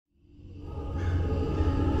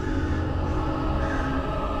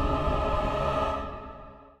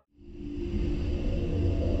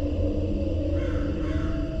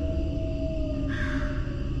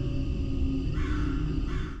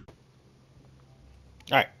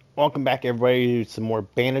Alright, welcome back everybody to some more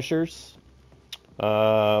Banishers.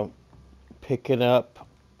 Picking up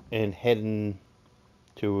and heading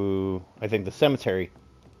to, I think, the cemetery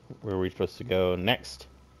where we're supposed to go next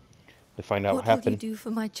to find out what What will you happened. do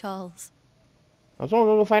for my Charles? I was only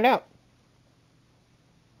going to find out.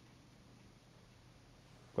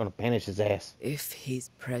 I'm going to banish his ass. If he's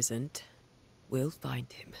present, we'll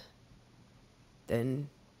find him. Then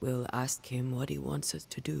we'll ask him what he wants us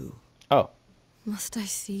to do. Oh, Must I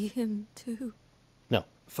see him too? no.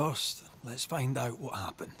 First, let's find out what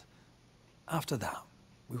happened. After that,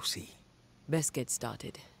 we'll see. Best get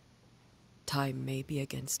started. Time may be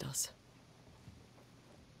against us.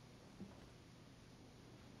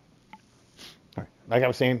 Alright, like I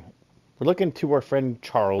was saying, we're looking to our friend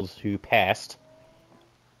Charles who passed.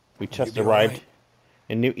 We just be arrived alright?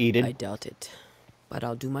 in New Eden. I doubt it, but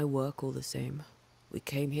I'll do my work all the same. We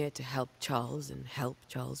came here to help Charles and help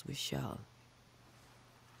Charles with Charles.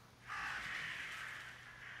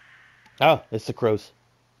 Oh, it's the crows.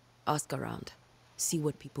 Ask around. See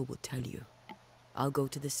what people will tell you. I'll go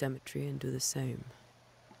to the cemetery and do the same.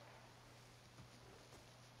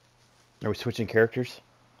 Are we switching characters?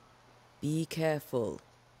 Be careful.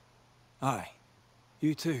 Aye.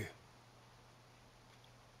 You too.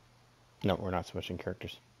 No, we're not switching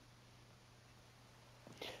characters.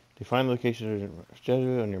 Define the location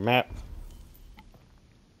on your map.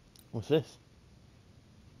 What's this?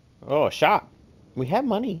 Oh, a shop. We have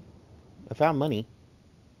money. I found money.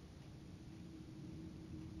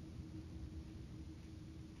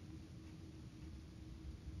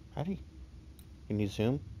 How do you... Can you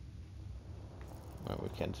zoom? Oh, we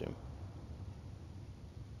can zoom.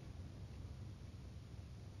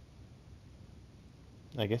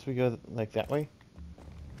 I guess we go like that way.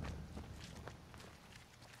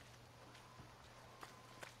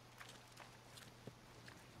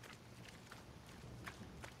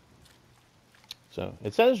 So,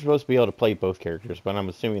 it says you're supposed to be able to play both characters, but I'm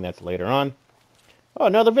assuming that's later on. Oh,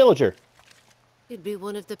 another villager! You'd be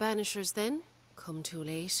one of the Banishers then? Come too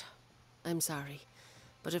late. I'm sorry,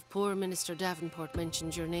 but if poor Minister Davenport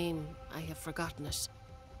mentioned your name, I have forgotten it.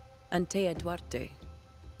 Antea Duarte.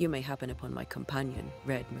 You may happen upon my companion,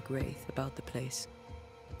 Red McGrath, about the place.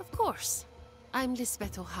 Of course. I'm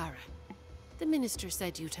Lisbeth O'Hara. The Minister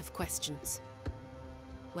said you'd have questions.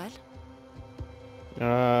 Well?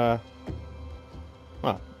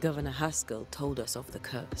 Well, Governor Haskell told us of the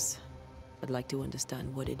curse. I'd like to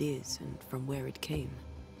understand what it is and from where it came.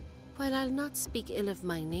 While I'll not speak ill of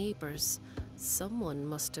my neighbours, someone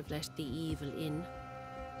must have let the evil in.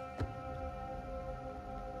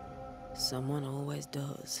 Someone always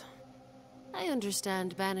does. I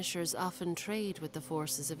understand Banishers often trade with the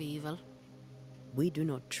forces of evil. We do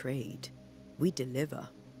not trade. We deliver.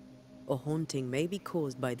 A haunting may be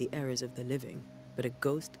caused by the errors of the living, but a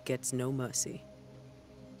ghost gets no mercy.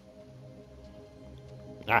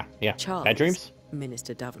 yeah. Charles, Bad dreams?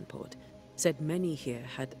 Minister Davenport, said many here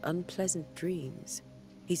had unpleasant dreams.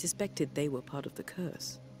 He suspected they were part of the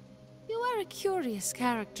curse. You are a curious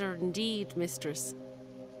character indeed, mistress.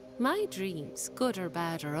 My dreams, good or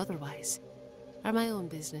bad or otherwise, are my own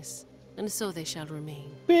business, and so they shall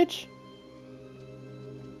remain. Bitch!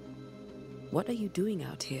 What are you doing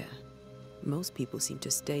out here? Most people seem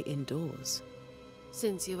to stay indoors.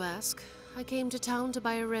 Since you ask, I came to town to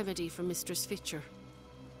buy a remedy for Mistress Fitcher.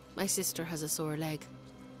 My sister has a sore leg.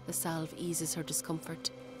 The salve eases her discomfort.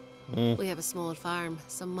 We have a small farm,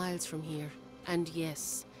 some miles from here. And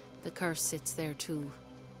yes, the curse sits there too.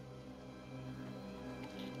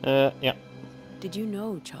 Yeah. Did you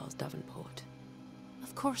know Charles Davenport?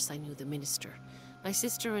 Of course I knew the minister. My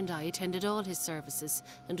sister and I attended all his services,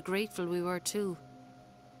 and grateful we were too.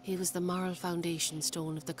 He was the moral foundation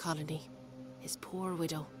stone of the colony. His poor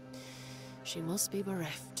widow. She must be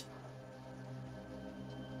bereft.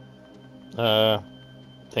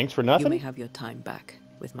 Thanks for nothing? You may have your time back,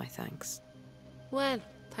 with my thanks. Well,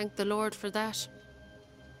 thank the Lord for that.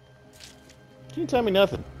 You tell me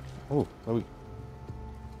nothing. Oh,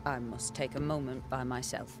 I must take a moment by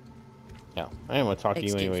myself. no. I didn't want to talk to you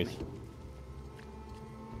Excuse anyways. me.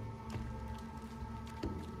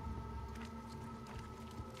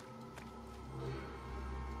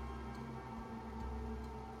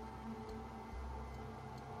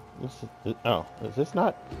 Oh, is this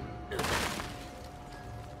not...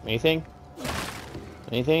 Anything?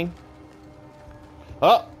 Anything?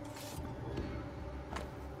 Oh!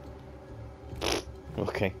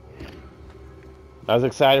 Okay. I was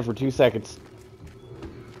excited for 2 seconds.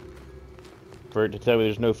 For it to tell me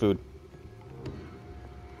there's no food.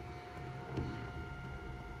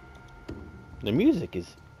 The music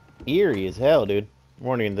is eerie as hell, dude.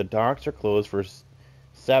 Warning, the docks are closed for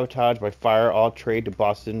Sabotage by fire. All trade to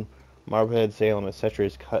Boston, Marblehead, Salem, etc.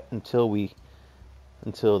 is cut until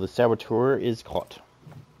the saboteur is caught.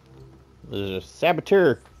 There's a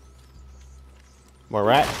saboteur. More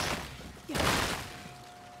rats.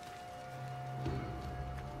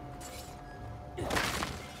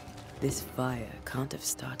 This fire can't have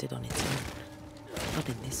started on its own. Not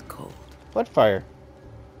in this cold. What fire?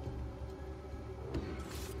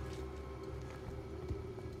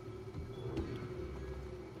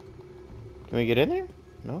 Can we get in there?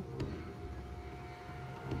 No.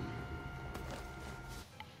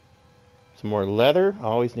 Some more leather.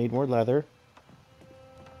 Always need more leather.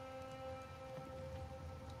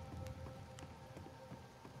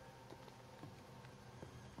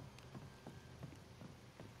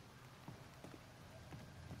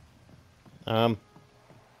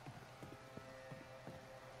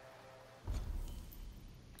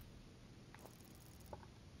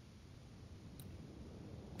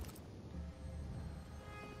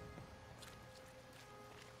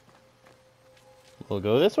 We'll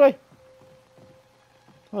go this way.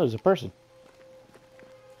 Oh, there's a person.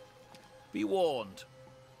 Be warned.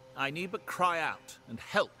 I need but cry out, and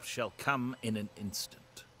help shall come in an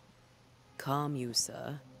instant. Calm you,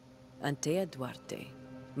 sir. Antea Duarte,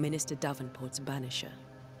 Minister Davenport's banisher.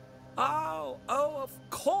 Oh, of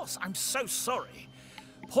course. I'm so sorry.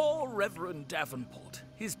 Poor Reverend Davenport.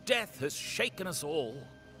 His death has shaken us all.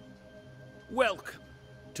 Welcome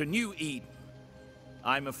to New Eden.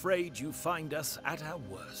 I'm afraid you find us at our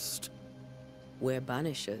worst. We're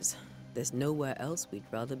banishers. There's nowhere else we'd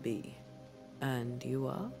rather be. And you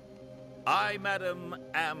are? I, madam,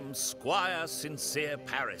 am Squire Sincere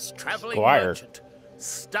Paris, traveling Squire. merchant,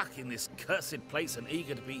 stuck in this cursed place and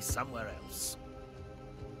eager to be somewhere else.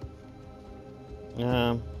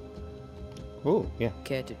 Oh, yeah.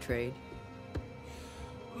 Care to trade?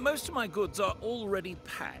 Most of my goods are already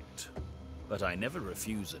packed, but I never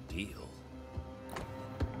refuse a deal.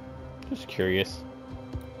 Just curious.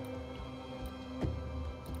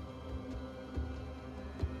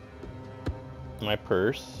 My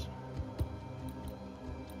purse.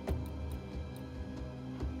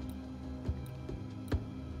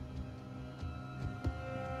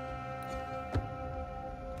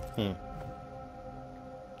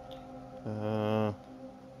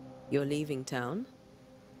 You're leaving town?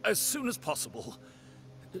 As soon as possible.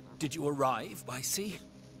 Did you arrive by sea?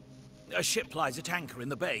 A ship lies at anchor in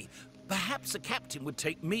the bay. Perhaps a captain would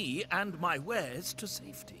take me and my wares to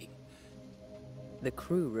safety. The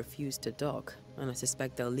crew refused to dock, and I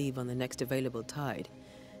suspect they'll leave on the next available tide.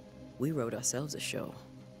 We rowed ourselves ashore.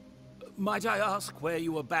 Might I ask where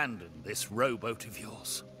you abandoned this rowboat of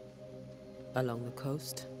yours? Along the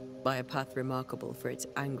coast, by a path remarkable for its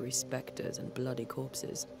angry specters and bloody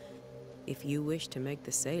corpses. If you wish to make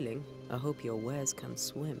the sailing, I hope your wares can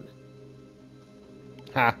swim.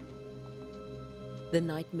 Ha! The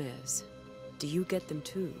nightmares. Do you get them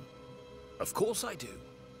too? Of course I do.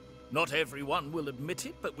 Not everyone will admit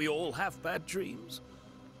it, but we all have bad dreams.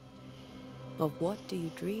 Of what do you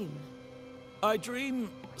dream? I dream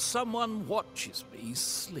someone watches me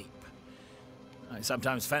sleep. I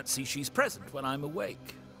sometimes fancy she's present when I'm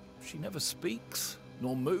awake. She never speaks,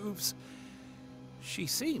 nor moves. She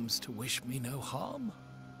seems to wish me no harm.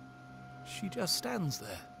 She just stands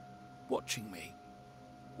there, watching me,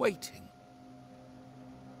 waiting,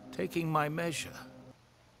 taking my measure.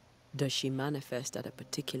 Does she manifest at a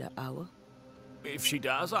particular hour? If she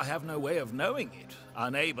does, I have no way of knowing it,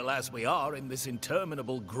 unable as we are in this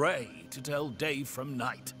interminable grey to tell day from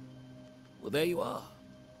night. Well, there you are.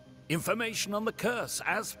 Information on the curse,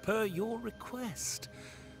 as per your request.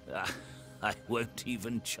 I won't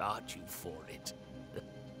even charge you for it.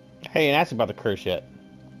 Hey, and ask about the curse yet.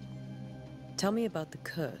 Tell me about the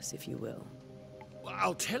curse, if you will. Well,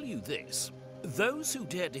 I'll tell you this. Those who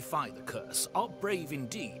dare defy the curse are brave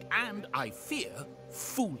indeed, and, I fear,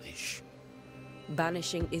 foolish.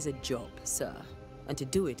 Banishing is a job, sir. And to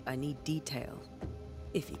do it, I need detail.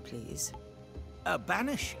 If you please. A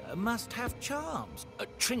banisher must have charms.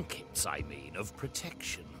 Trinkets, I mean, of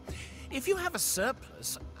protection. If you have a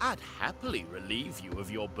surplus, I'd happily relieve you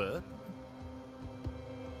of your burden.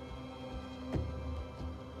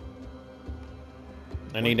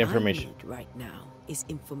 I need information. What I need right now is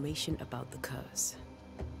information about the curse.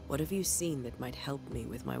 What have you seen that might help me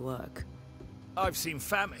with my work? I've seen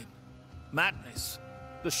famine, madness,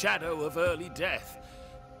 the shadow of early death.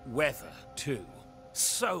 Weather, too.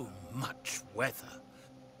 So much weather.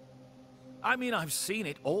 I mean, I've seen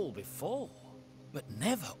it all before, but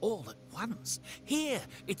never all at once. Here,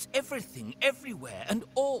 it's everything, everywhere, and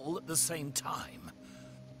all at the same time.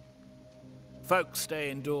 Folks stay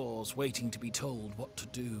indoors, waiting to be told what to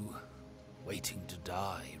do. Waiting to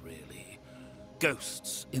die, really.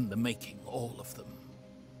 Ghosts in the making, all of them.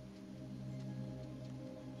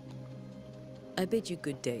 I bid you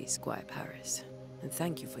good day, Squire Paris, and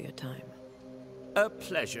thank you for your time. A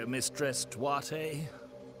pleasure, Mistress Duarte.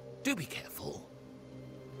 Do be careful.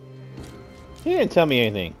 He didn't tell me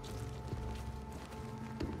anything.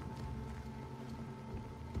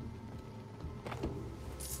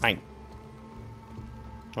 Fine.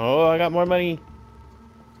 Oh, I got more money.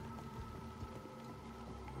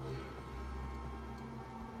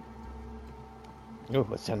 Oh,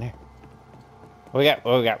 what's down there? What we got?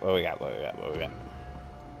 What we got? What we got? What we got? What we got?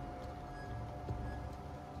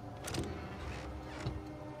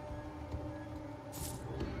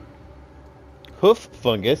 Hoof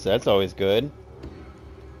fungus, that's always good.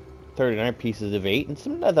 39 pieces of 8 and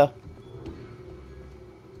some leather.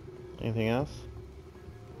 Anything else?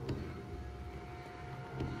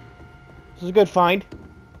 This is a good find.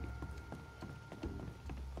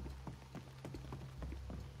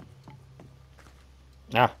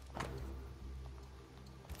 Ah.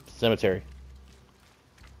 Cemetery.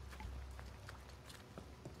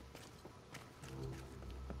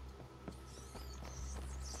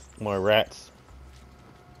 More rats.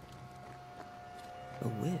 A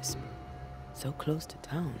wisp. So close to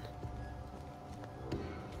town.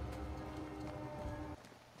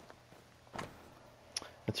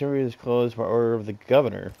 The area is closed by order of the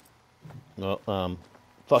governor. Well,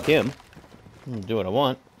 fuck him. I'm do what I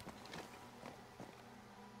want.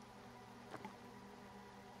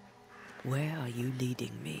 Where are you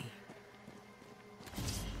leading me?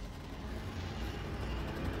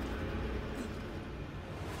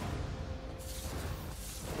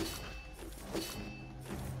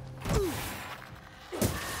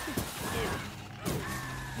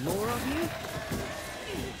 More of you?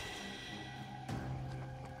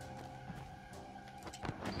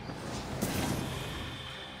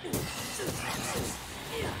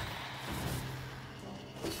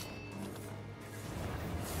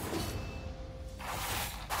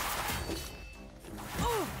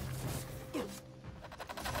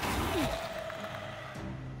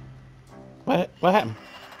 What happened?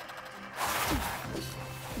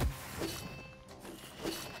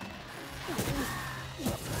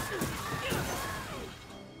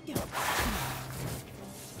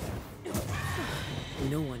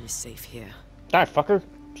 No one is safe here. Die, fucker.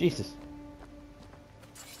 Jesus.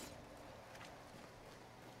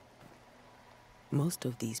 Most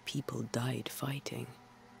of these people died fighting.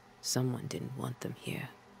 Someone didn't want them here.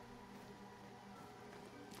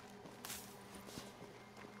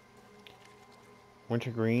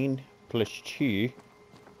 Wintergreen plus 2.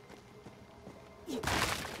 I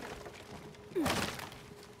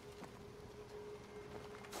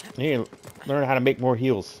need to learn how to make more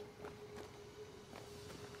heals.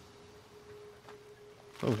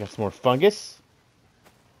 Oh, we got some more fungus.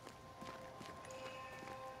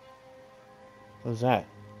 What was that?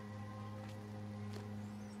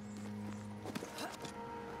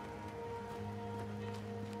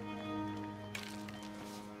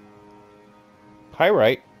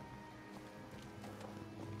 Pyrite.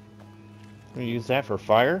 We use that for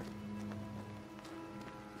fire.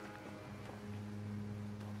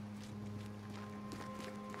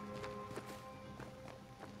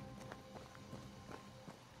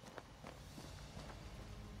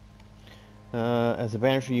 As a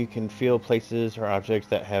banisher, you can feel places or objects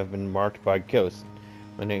that have been marked by ghosts.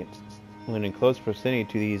 When in close proximity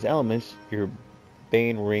to these elements, your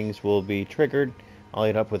bane rings will be triggered. I'll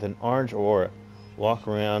light up with an orange aura. Walk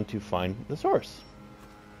around to find the source.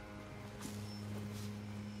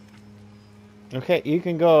 Okay, you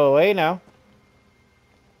can go away now.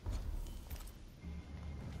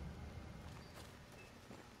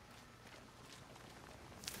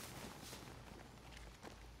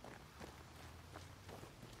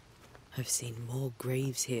 I've seen more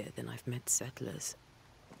graves here than I've met settlers.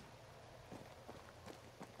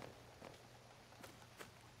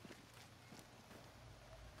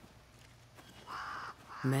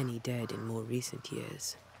 Many dead in more recent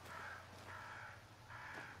years.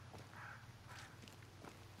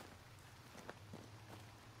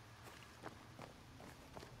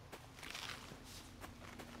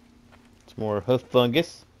 It's more hoof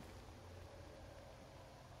fungus.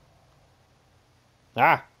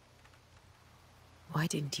 Ah! Why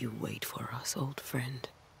didn't you wait for us, old friend?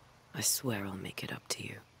 I swear I'll make it up to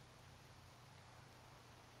you.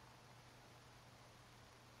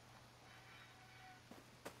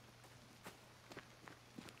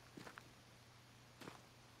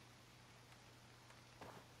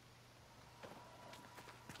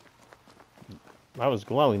 I was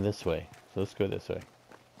glowing this way, so let's go this way.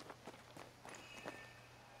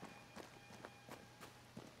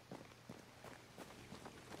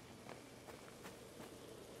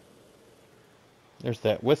 There's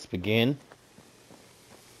that wisp again.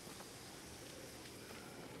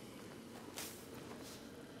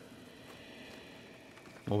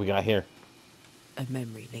 What we got here? A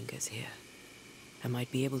memory lingers here. I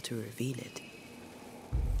might be able to reveal it.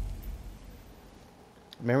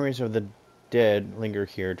 Memories of the dead linger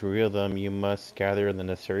here. To reveal them, you must gather the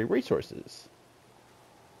necessary resources.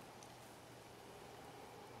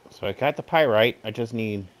 So I got the pyrite. I just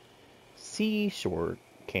need seashore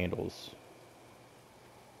candles.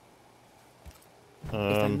 If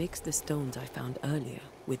I mix the stones I found earlier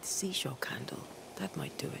with seashore candle, that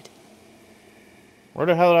might do it. Where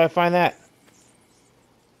the hell did I find that?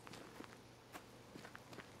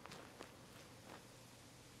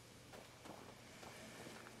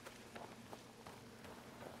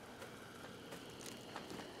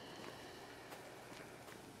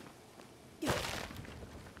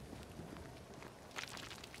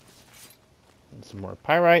 And some more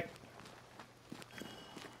pyrite.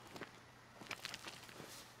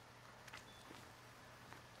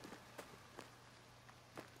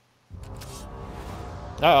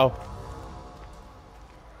 Uh-oh.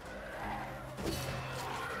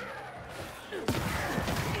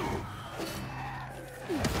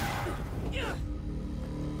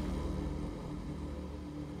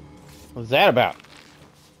 What's that about?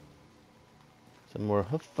 Some more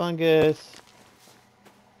hoof fungus.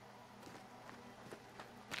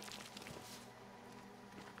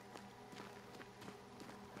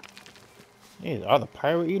 These are the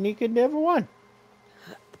pirate unique in never won.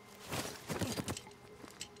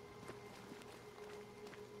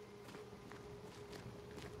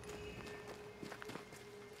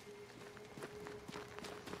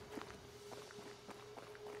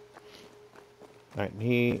 Alright,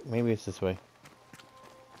 maybe it's this way.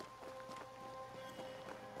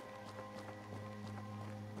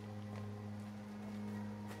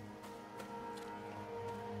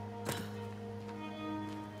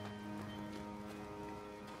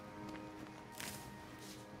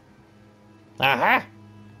 Aha!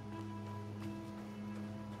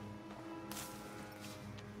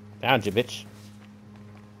 Found you, bitch.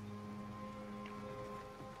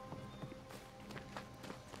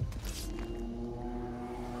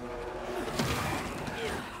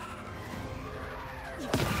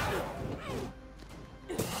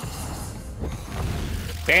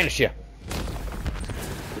 Banish you.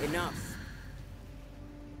 Enough.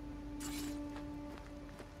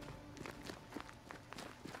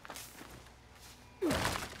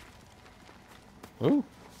 Ooh.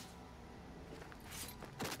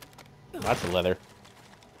 Lots of leather.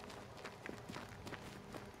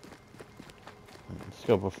 Let's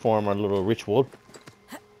go perform our little ritual.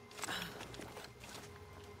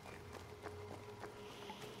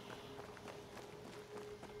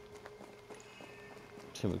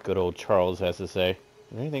 See what good old Charles has to say. Is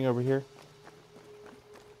there anything over here?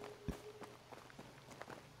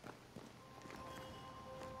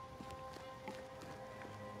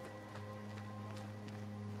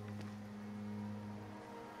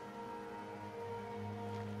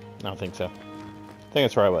 I don't think so. I think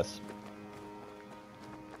that's where I was.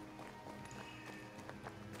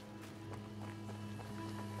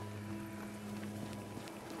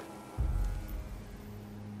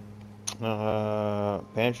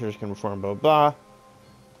 Banishers can perform blah blah.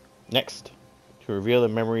 Next, to reveal the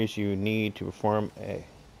memories you need to perform a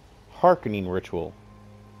hearkening ritual.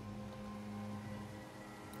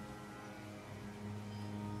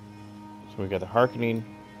 So we got the hearkening,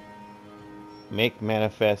 make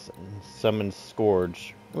manifest, and summon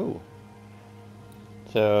scourge. Ooh.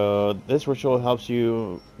 So this ritual helps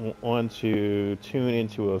you want to tune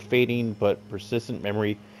into a fading but persistent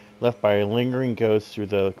memory left by a lingering ghost through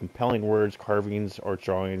the compelling words, carvings, or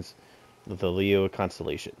drawings of the Leo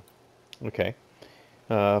constellation. Okay.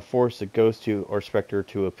 Force a ghost to or specter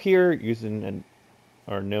to appear using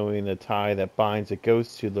or knowing the tie that binds a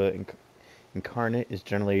ghost to the incarnate is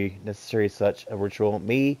generally necessary. Such a ritual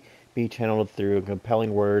may be channeled through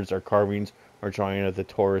compelling words or carvings or drawing of the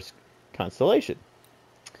Taurus constellation.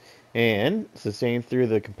 And sustained through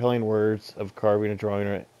the compelling words of carving or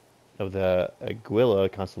drawing of the Aguila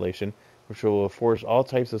constellation, which will force all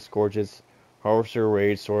types of scourges, harvester,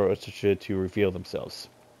 rage, sword, etc. to reveal themselves.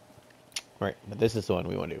 Right, but this is the one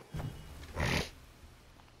we want to do.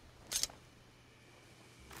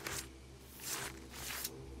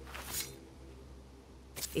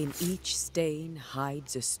 In each stain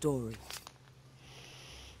hides a story.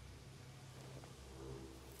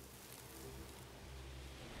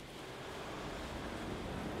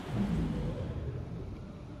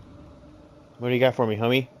 What do you got for me,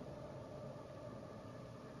 homie?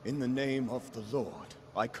 In the name of the Lord,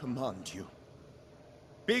 I command you.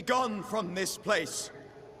 Be gone from this place!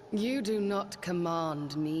 You do not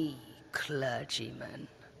command me, clergyman.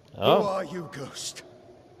 Oh. Who are you, ghost?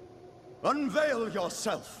 Unveil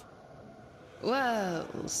yourself! Well,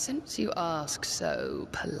 since you ask so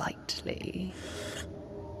politely...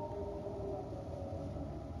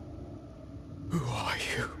 Who are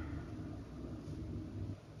you?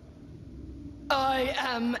 I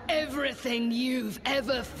am everything you've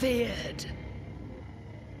ever feared.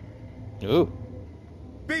 Ooh.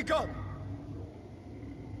 Be gone!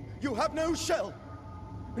 You have no shell,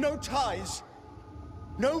 no ties,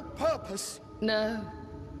 no purpose. No,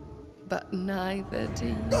 but neither do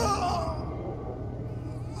you.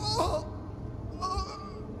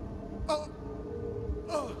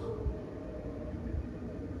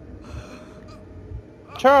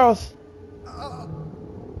 Charles!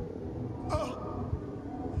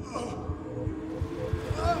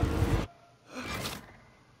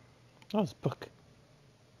 Oh, it's a book.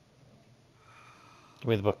 Give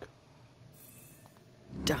me the book.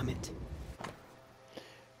 Damn it.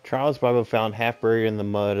 Charles' Bible found half buried in the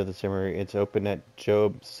mud of the cemetery. It's open at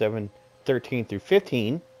Job 7:13 through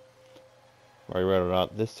 15. Where I wrote it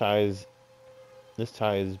out. This tie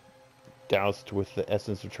is doused with the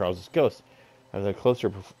essence of Charles's ghost. After a closure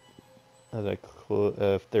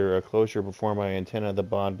performed by antenna, the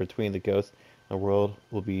bond between the ghost and the world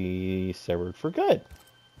will be severed for good.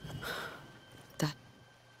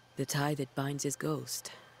 The tie that binds his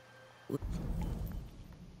ghost.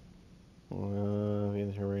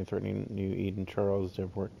 Threatening New Eden, Charles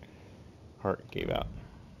Davenport heart gave out.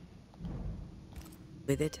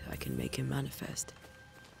 With it, I can make him manifest.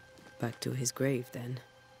 Back to his grave, then.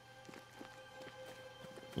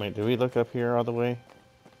 Wait, did we look up here all the way?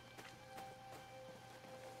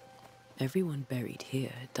 Everyone buried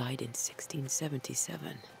here died in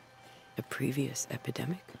 1677. A previous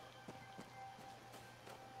epidemic?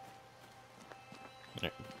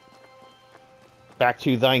 Right. Back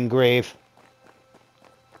to thine grave.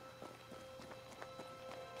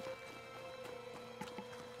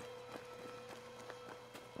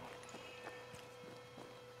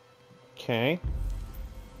 Okay.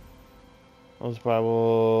 Those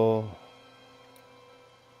Bible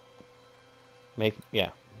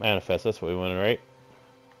manifest. That's what we wanted, right?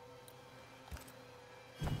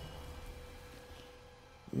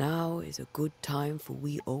 Now is a good time for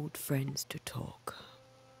we old friends to talk.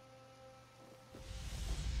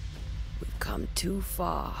 We've come too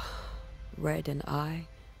far, Red and I,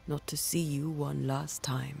 not to see you one last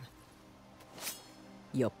time.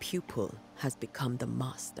 Your pupil has become the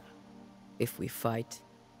master. If we fight,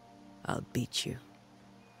 I'll beat you.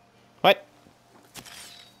 What?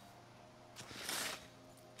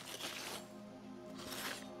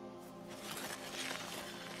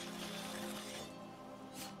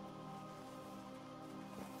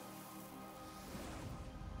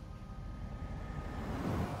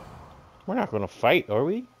 We're not going to fight, are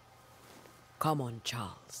we? Come on,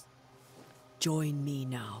 Charles. Join me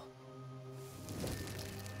now.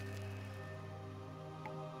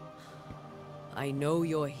 I know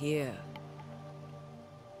you're here.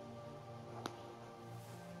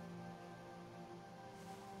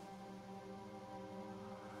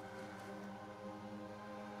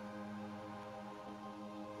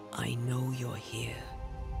 I know you're here.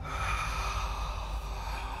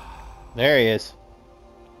 There he is.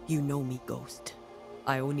 You know me, Ghost.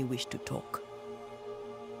 I only wish to talk.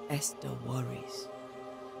 Esther worries.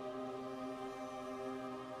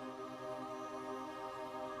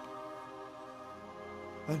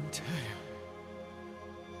 Until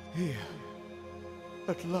here,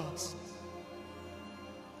 at last.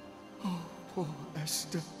 Oh, poor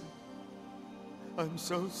Esther. I'm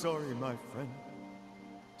so sorry, my friend.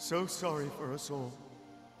 So sorry for us all.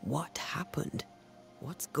 What happened?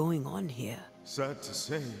 What's going on here? Sad to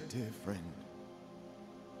say, dear friend.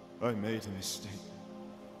 I made a mistake.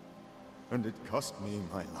 And it cost me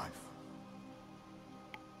my life.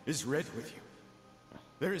 Is Red with you?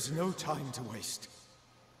 There is no time to waste.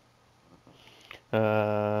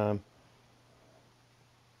 Yeah,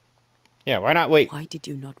 why not wait? Why did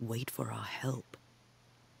you not wait for our help?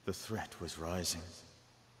 The threat was rising.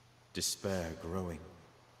 Despair growing.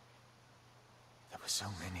 There were so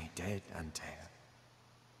many dead, Antea.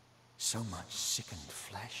 So much sickened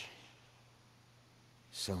flesh.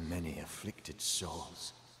 So many afflicted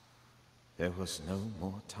souls. There was no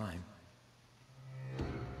more time.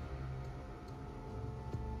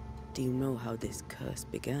 Do you know how this curse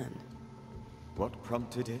began? What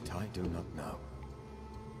prompted it, I do not know.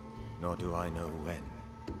 Nor do I know when.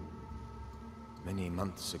 Many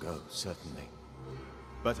months ago, certainly.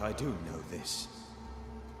 But I do know this.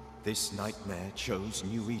 This nightmare chose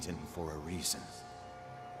New Eden for a reason.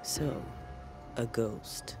 So, a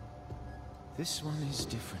ghost. This one is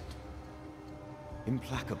different.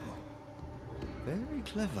 Implacable. Very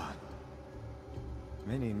clever.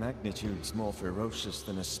 Many magnitudes more ferocious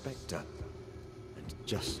than a spectre. And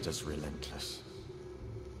just as relentless.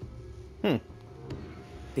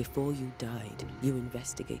 Before you died, you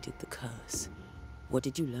investigated the curse. What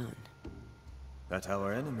did you learn? That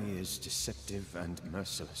our enemy is deceptive and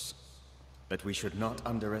merciless. That we should not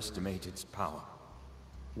underestimate its power.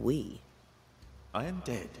 We? I am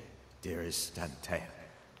dead, dearest Antea.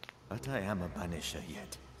 But I am a Banisher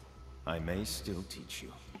yet. I may still teach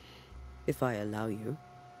you. If I allow you,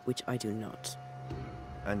 which I do not.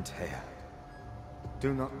 Antea,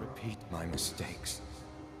 do not repeat my mistakes.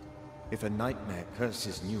 If a nightmare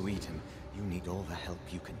curses New Eden, you need all the help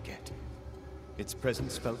you can get. Its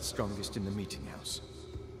presence felt strongest in the meeting house.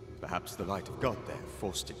 Perhaps the light of God there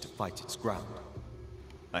forced it to fight its ground.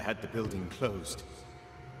 I had the building closed.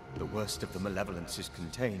 The worst of the malevolence is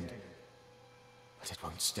contained, but it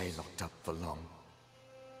won't stay locked up for long.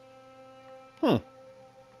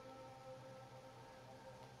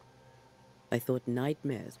 I thought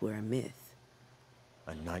nightmares were a myth.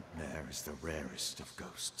 A nightmare is the rarest of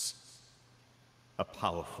ghosts. A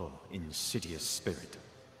powerful, insidious spirit,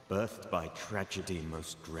 birthed by tragedy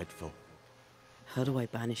most dreadful. How do I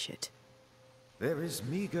banish it? There is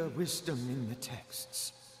meager wisdom in the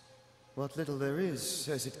texts. What little there is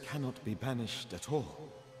says it cannot be banished at all.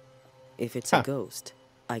 If it's a ghost,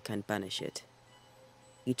 I can't banish it.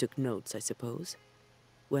 You took notes, I suppose?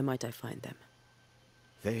 Where might I find them?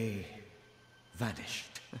 They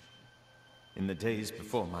vanished. In the days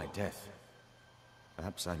before my death.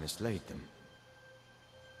 Perhaps I mislaid them.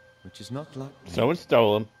 Which is not like me. Someone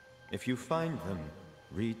stole them. If you find them,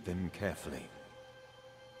 read them carefully.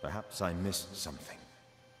 Perhaps I missed something.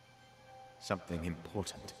 Something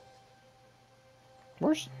important.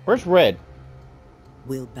 Where's Red?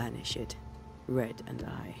 We'll banish it, Red and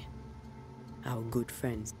I. Our good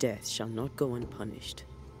friend's death shall not go unpunished.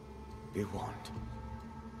 Be warned.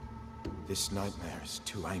 This nightmare is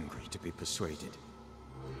too angry to be persuaded.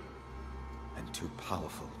 And too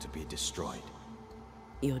powerful to be destroyed.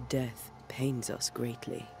 Your death pains us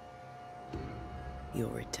greatly. Your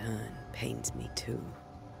return pains me too.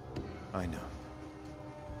 I know.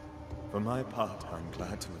 For my part, I'm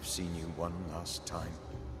glad to have seen you one last time.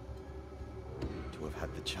 To have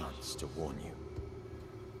had the chance to warn you.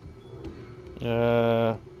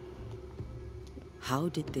 How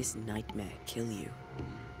did this nightmare kill you?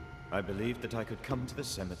 I believed that I could come to the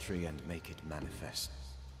cemetery and make it manifest.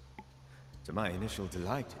 To my initial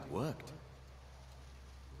delight, it worked.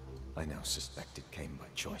 I now suspect it came by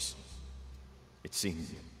choice. It seemed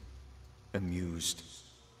amused,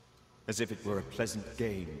 as if it were a pleasant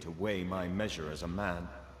game to weigh my measure as a man.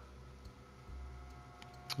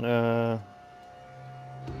 Yeah,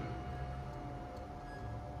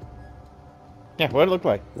 what did it look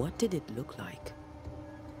like? What did it look like?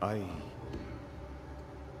 I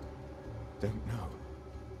don't know.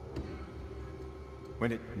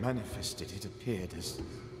 When it manifested, it appeared as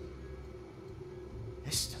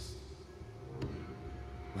Esther.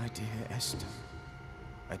 My dear Esther.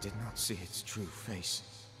 I did not see its true face,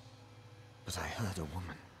 but I heard a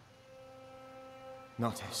woman.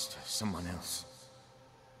 Not Esther, someone else.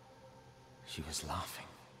 She was laughing.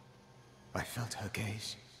 I felt her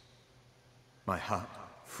gaze. My heart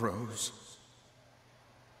froze.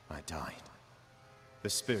 I died. The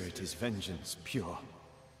spirit is vengeance pure.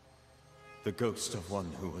 The ghost of one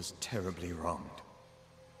who was terribly wronged.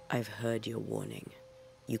 I've heard your warning.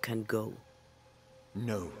 You can go.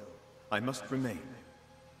 No, I must remain.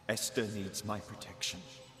 Esther needs my protection.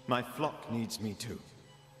 My flock needs me too.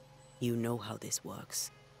 You know how this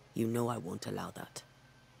works. You know I won't allow that.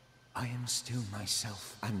 I am still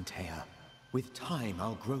myself, Antea. With time,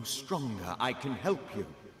 I'll grow stronger. I can help you.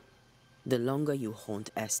 The longer you haunt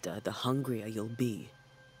Esther, the hungrier you'll be.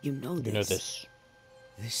 You know this. You know this.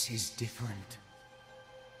 This is different.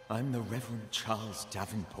 I'm the Reverend Charles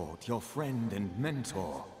Davenport, your friend and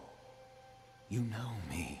mentor. You know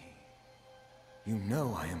me. You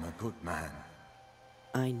know I am a good man.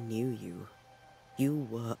 I knew you. You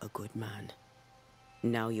were a good man.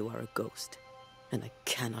 Now you are a ghost, and I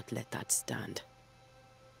cannot let that stand.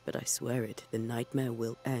 But I swear it, the nightmare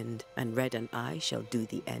will end, and Red and I shall do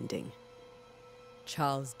the ending.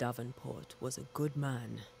 Charles Davenport was a good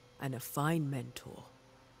man, and a fine mentor.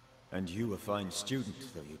 And you a fine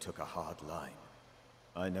student, though you took a hard line.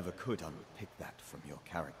 I never could unpick that from your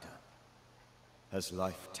character. Has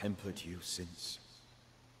life tempered you since?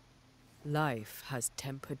 Life has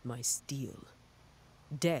tempered my steel.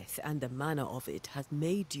 Death and the manner of it has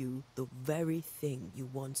made you the very thing you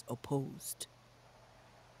once opposed.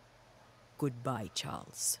 Goodbye,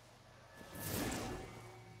 Charles.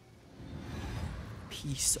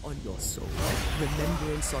 Peace on your soul.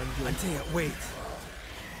 Remembrance on your... Antea, wait.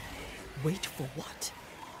 Wait for what?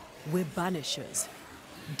 We're banishers.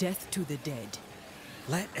 Death to the dead.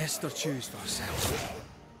 Let Esther choose for herself.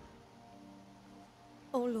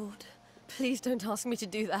 Oh, Lord. Please don't ask me to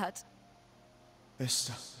do that.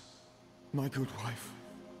 Esther, my good wife,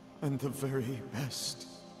 and the very best.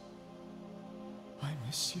 I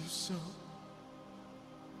miss you so.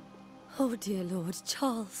 Oh, dear Lord.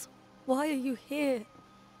 Charles, why are you here?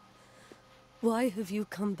 Why have you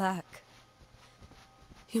come back?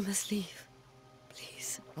 You must leave.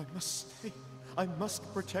 Please. I must stay. I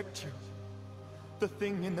must protect you. The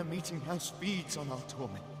thing in the meeting house feeds on our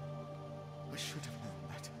torment. I should have known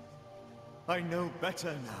better. I know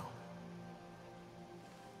better now.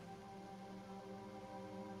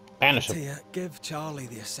 Banish him. Antea, give Charlie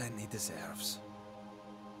the ascent he deserves.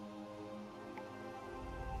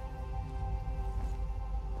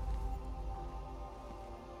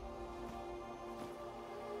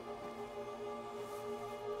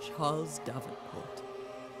 Charles Davenport,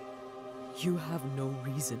 you have no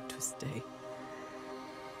reason to stay.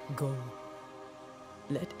 Go.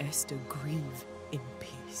 Let Esther grieve in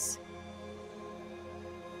peace.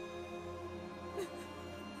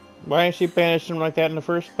 Why didn't she banish him like that in the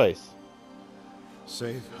first place?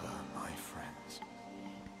 Save her, my friends.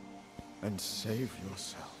 And save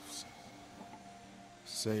yourselves.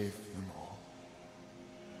 Save them all.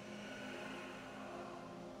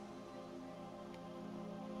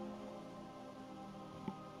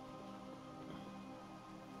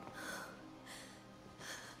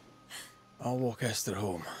 I'll walk Esther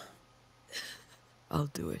home. I'll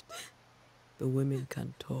do it. The women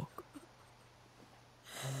can talk.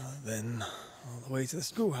 Then all the way to the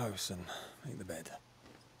schoolhouse and make the bed.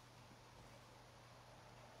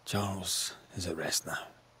 Charles is at rest now.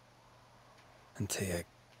 And Tia,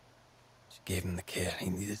 she gave him the care he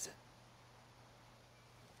needed.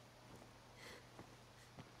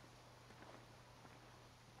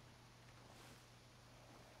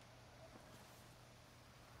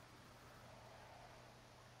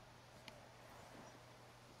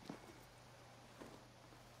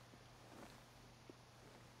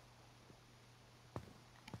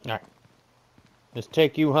 Alright. Let's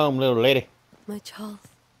take you home, little lady. My Charles.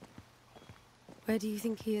 Where do you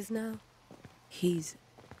think he is now? He's...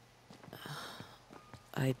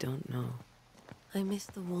 I don't know. I miss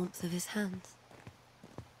the warmth of his hands.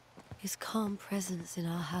 His calm presence in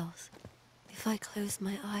our house. If I close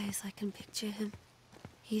my eyes, I can picture him.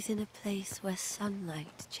 He's in a place where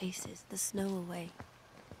sunlight chases the snow away.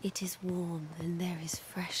 It is warm and there is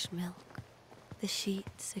fresh milk. The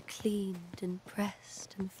sheets are cleaned and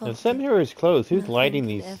pressed and The folded. cemetery is closed. Who's Nothing lighting can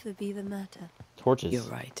these ever be the matter. torches? You're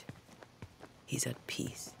right. He's at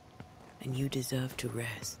peace, and you deserve to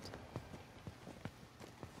rest.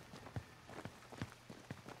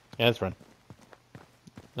 Yeah, let's run.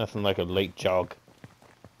 Nothing like a late jog.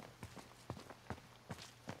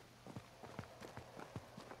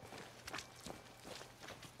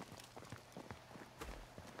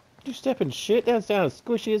 You stepping shit? That sounds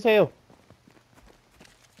squishy as hell.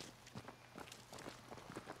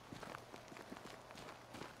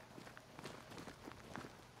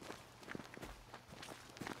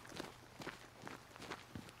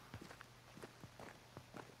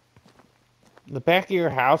 The back of your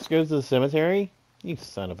house goes to the cemetery? You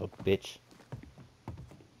son of a bitch.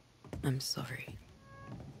 I'm sorry.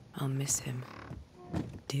 I'll miss him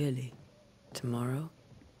dearly. Tomorrow,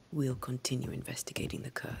 we'll continue investigating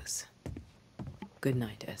the curse. Good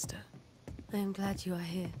night, Esther. I am glad you are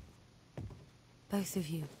here. Both of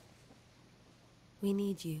you. We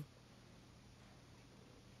need you.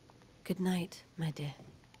 Good night, my dear.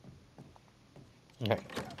 Okay.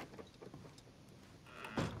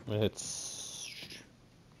 It's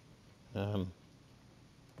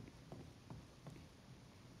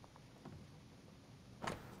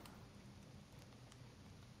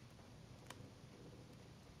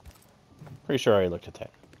pretty sure I looked at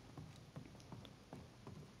that.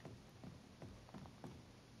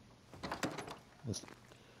 Let's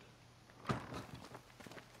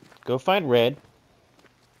go find Red.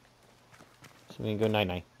 So we can go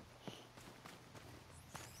night-night.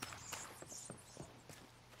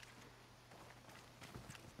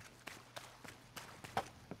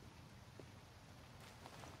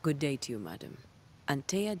 Good day to you, madam.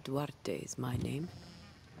 Antea Duarte is my name.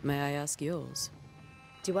 May I ask yours?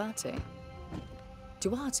 Duarte?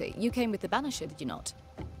 Duarte, you came with the Banisher, did you not?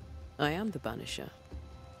 I am the Banisher.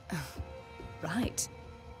 Right.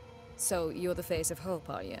 So you're the face of hope,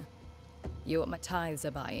 are you? You're what my tithes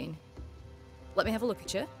are buying. Let me have a look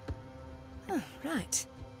at you. Oh, right.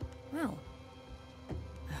 Well,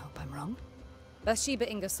 I hope I'm wrong. Bathsheba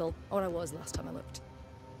Ingersoll, or I was last time I looked.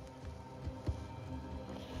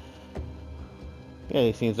 Yeah,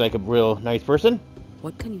 he seems like a real nice person.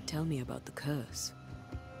 What can you tell me about the curse?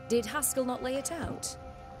 Did Haskell not lay it out?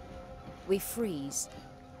 We freeze,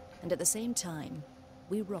 and at the same time,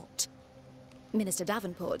 we rot. Minister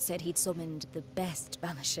Davenport said he'd summoned the best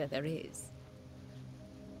banisher there is.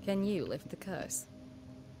 Can you lift the curse?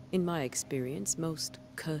 In my experience, most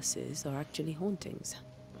curses are actually hauntings.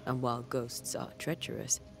 And while ghosts are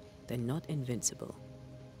treacherous, they're not invincible.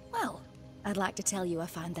 Well, I'd like to tell you I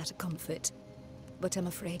find that a comfort, but I'm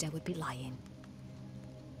afraid I would be lying.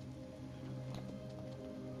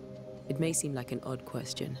 It may seem like an odd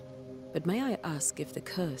question, but may I ask if the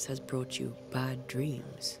curse has brought you bad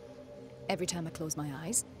dreams? Every time I close my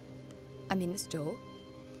eyes, I'm in the store.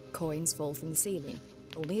 Coins fall from the ceiling,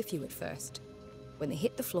 only a few at first. When they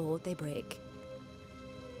hit the floor, they break.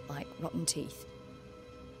 Like rotten teeth.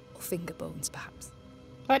 Or finger bones, perhaps.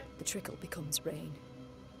 What? The trickle becomes rain.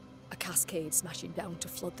 A cascade smashing down to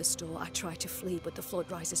flood the store. I try to flee, but the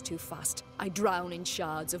flood rises too fast. I drown in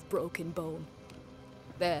shards of broken bone.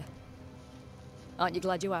 There. Aren't you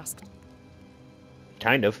glad you asked?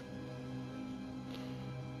 Kind of.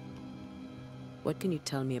 What can you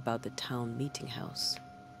tell me about the town meeting house?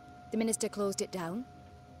 The minister closed it down.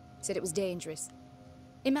 Said it was dangerous.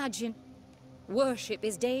 Imagine. Worship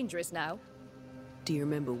is dangerous now. Do you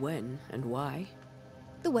remember when and why?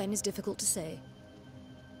 The when is difficult to say.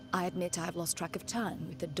 I admit I've lost track of time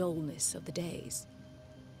with the dullness of the days.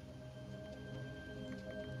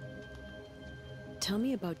 Tell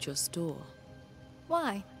me about your store.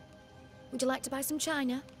 Why? Would you like to buy some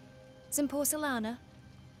china? Some porcelana?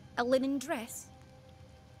 A linen dress?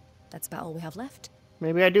 That's about all we have left.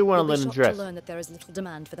 Maybe I do want a You'll be linen shocked dress. to learn that there is little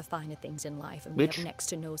demand for the finer things in life, and we Bitch. have next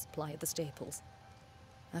to no supply of the staples.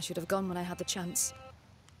 I should have gone when I had the chance.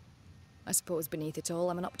 I suppose beneath it all,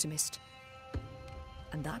 I'm an optimist.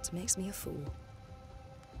 And that makes me a fool.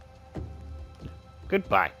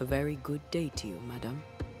 Goodbye. A very good day to you, madam.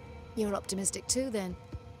 You're optimistic too, then.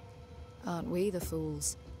 Aren't we the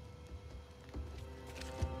fools?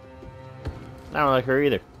 I don't like her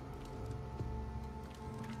either.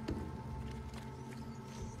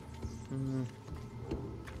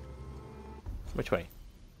 Which way?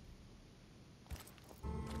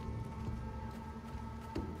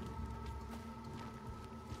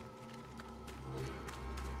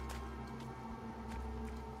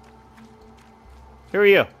 Who are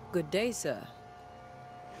you? Good day, sir.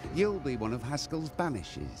 You'll be one of Haskell's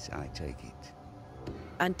Banishers, I take it.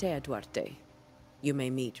 Antea Duarte. You may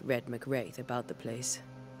meet Red McWraith about the place.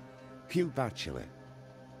 Hugh Bachelor.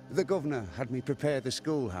 The governor had me prepare the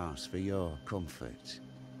schoolhouse for your comfort.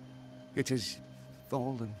 It has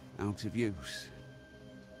fallen out of use.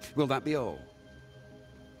 Will that be all?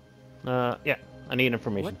 Yeah, I need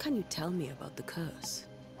information. What can you tell me about the curse?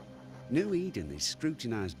 New Eden is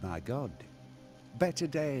scrutinized by God. Better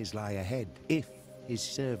days lie ahead if his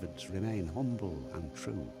servants remain humble and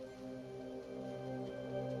true.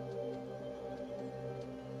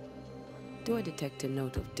 Do I detect a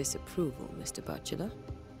note of disapproval, Mr. Bachelor?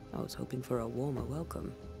 I was hoping for a warmer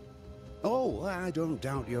welcome. Oh, I don't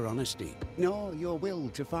doubt your honesty, nor your will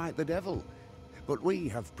to fight the devil. But we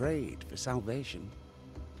have prayed for salvation.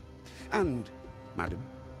 And, madam,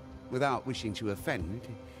 without wishing to offend,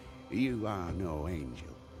 you are no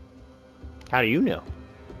angel. How do you know?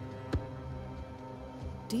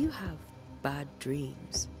 Do you have bad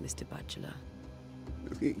dreams, Mr. Bachelor?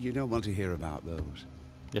 You don't want to hear about those.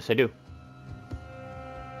 Yes, I do.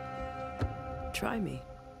 Try me.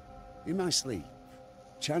 In my sleep,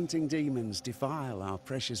 chanting demons defile our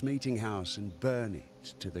precious meeting house and burn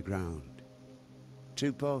it to the ground.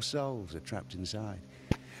 2 poor souls are trapped inside.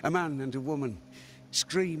 A man and a woman,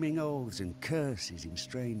 screaming oaths and curses in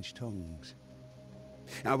strange tongues.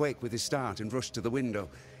 I wake with a start and rush to the window.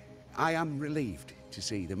 I am relieved to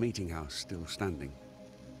see the meeting house still standing.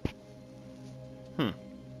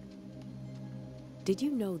 Did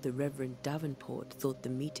you know the Reverend Davenport thought the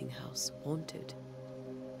meeting house haunted?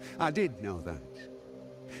 I did know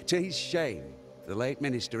that. To his shame, the late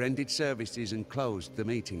minister ended services and closed the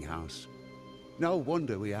meeting house. No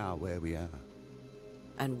wonder we are where we are.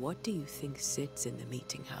 And what do you think sits in the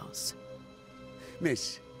meeting house?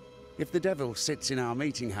 Miss, if the devil sits in our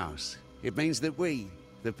meeting house, it means that we,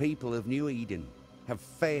 the people of New Eden, have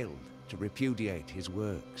failed to repudiate his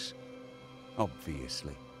works.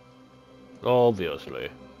 Obviously. Obviously.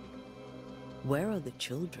 Where are the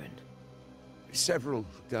children? Several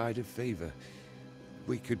died of fever.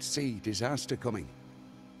 We could see disaster coming.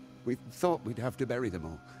 We thought we'd have to bury them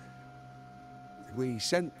all. We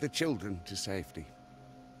sent the children to safety.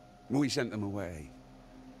 We sent them away.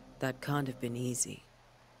 That can't have been easy.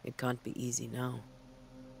 It can't be easy now.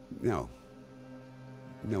 No.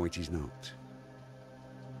 No, it is not.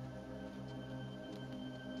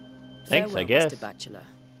 Thanks, Farewell, I guess. Mr. Bachelor.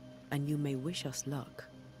 And you may wish us luck.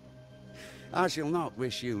 I shall not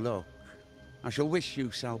wish you luck. I shall wish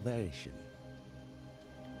you salvation.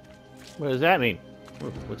 What does that mean?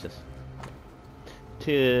 What's this?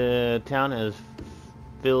 Town is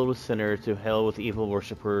filled with sinners, to hell with evil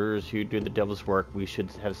worshippers who do the devil's work. We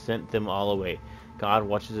should have sent them all away. God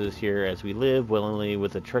watches us here as we live willingly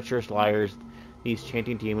with the treacherous liars. These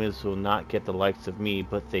chanting demons will not get the likes of me,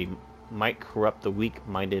 but they might corrupt the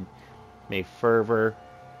weak-minded. May fervor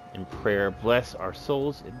and prayer bless our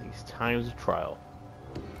souls in these times of trial.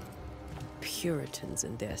 Puritans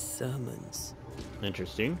and their sermons.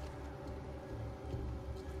 Interesting.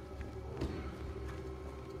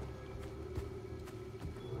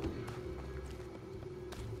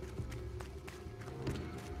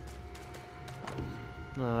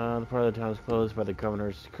 The part of the town is closed by the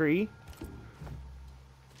governor's decree.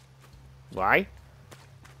 Why?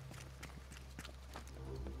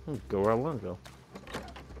 I'll go where I want to go.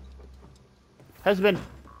 Husband!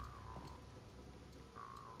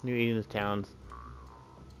 New Eden's towns.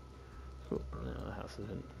 Ooh, no, house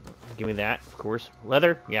isn't. Give me that, of course.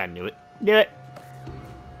 Leather? Yeah, I knew it. Knew it!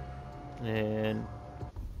 And...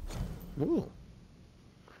 Ooh.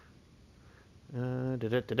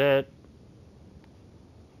 Da-da-da-da.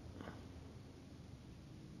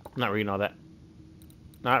 Not reading all that.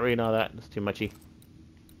 Not reading all that. It's too muchy.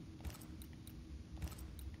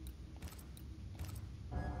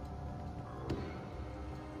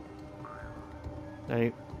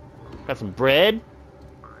 I got some bread.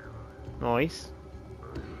 Nice.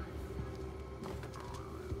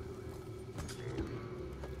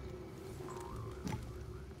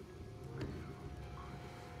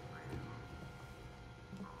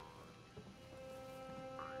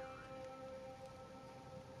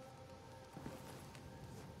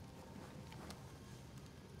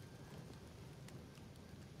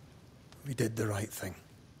 We did the right thing.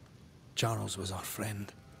 Charles was our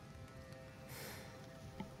friend.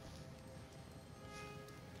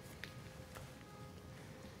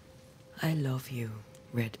 I love you,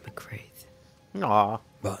 Red McCraith. Aw.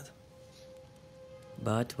 But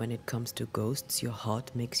when it comes to ghosts, your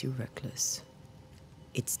heart makes you reckless.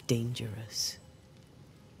 It's dangerous.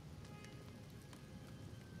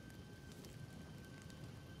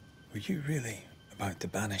 Were you really about to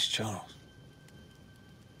banish Charles?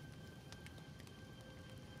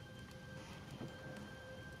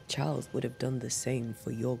 Charles would have done the same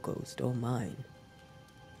for your ghost or mine.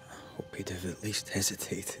 I hope he'd have at least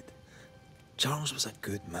hesitated. Charles was a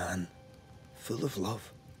good man, full of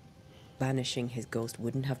love. Banishing his ghost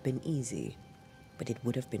wouldn't have been easy, but it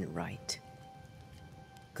would have been right.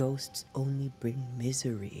 Ghosts only bring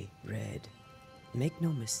misery, Red. Make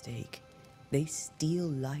no mistake, they steal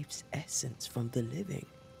life's essence from the living.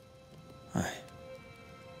 Aye.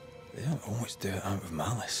 They don't always do it out of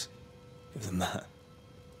malice. Give them that.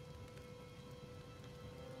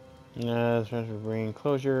 This trying to bring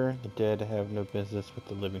closure. The dead have no business with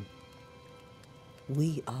the living.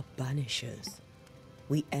 We are banishers.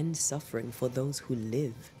 We end suffering for those who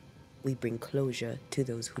live. We bring closure to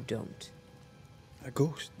those who don't. A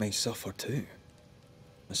ghost may suffer too.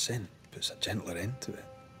 A sin puts a gentler end to it.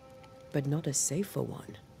 But not a safer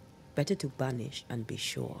one. Better to banish and be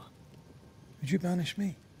sure. Would you banish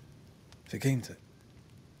me? If it came to it?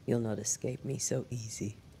 You'll not escape me so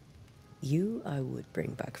easy. You I would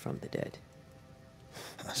bring back from the dead.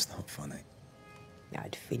 That's not funny.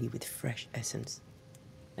 I'd fill you with fresh essence.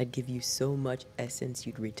 I'd give you so much essence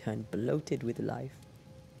you'd return bloated with life.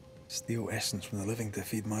 Steal essence from the living to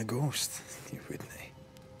feed my ghost. You wouldn't.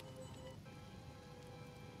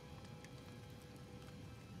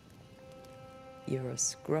 You're a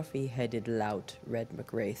scruffy-headed lout, Red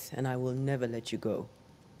McWraith, and I will never let you go.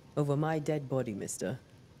 Over my dead body, mister.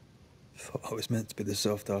 Thought I was meant to be the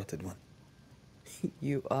soft-hearted one.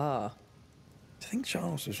 You are. Do you think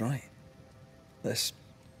Charles was right? This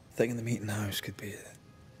thing in the meeting house could be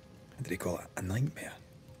what did he call it? A nightmare?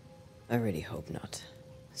 I really hope not.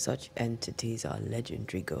 Such entities are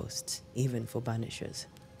legendary ghosts, even for banishers.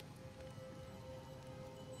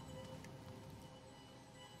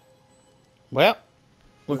 Well,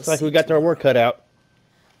 looks like we got our work cut out.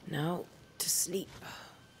 Now, to sleep.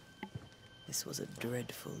 This was a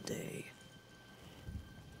dreadful day.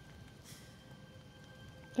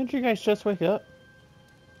 Didn't you guys just wake up?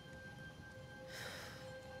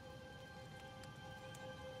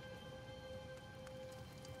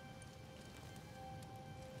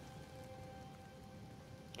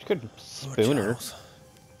 You could spoon her.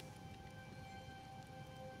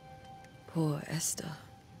 Poor Esther.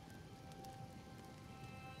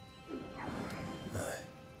 Aye,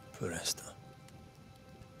 poor Esther.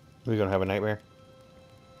 We're gonna have a nightmare.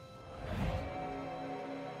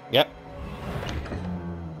 Yep.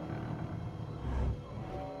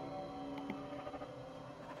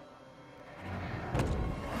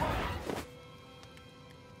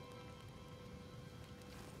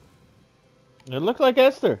 It looked like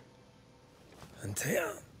Esther. And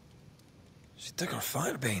Thea, she took her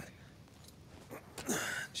firebane.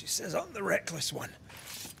 She says I'm the reckless one.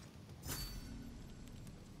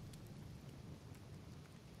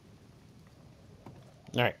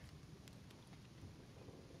 Alright.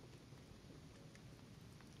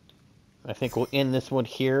 I think we'll end this one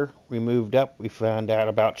here. We moved up. We found out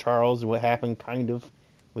about Charles and what happened kind of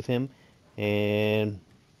with him. And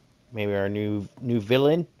maybe our new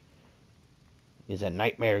villain is a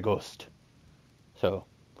nightmare ghost. So,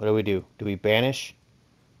 what do? Do we banish?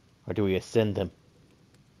 Or do we ascend them?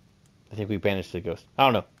 I think we banish the ghost. I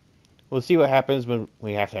don't know. We'll see what happens when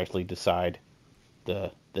we have to actually decide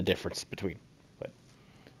the difference between. But,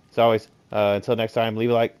 as always, until next time, leave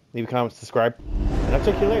a like, leave a comment, subscribe, and I'll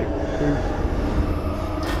talk to you later.